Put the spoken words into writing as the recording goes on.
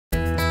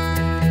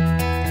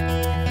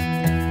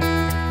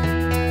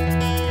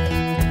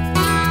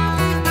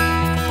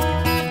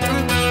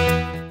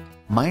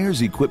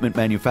Meyer's Equipment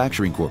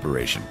Manufacturing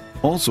Corporation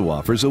also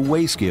offers a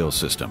weigh scale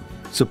system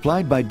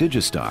supplied by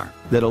Digi-Star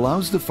that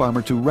allows the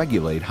farmer to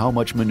regulate how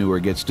much manure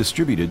gets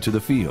distributed to the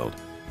field.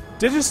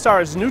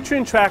 Digi-Star's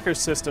nutrient tracker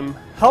system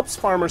helps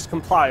farmers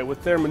comply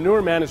with their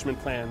manure management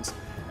plans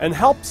and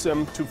helps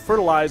them to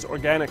fertilize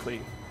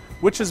organically,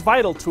 which is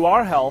vital to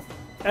our health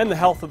and the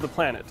health of the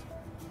planet.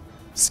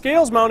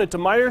 Scales mounted to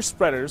Meyer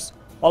spreaders,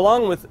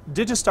 along with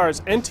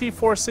Digi-Star's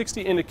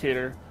NT460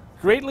 indicator,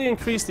 greatly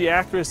increase the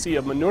accuracy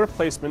of manure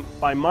placement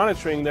by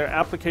monitoring their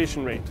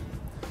application rate.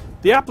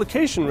 The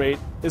application rate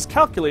is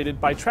calculated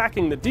by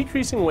tracking the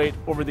decreasing weight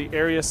over the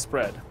area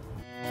spread.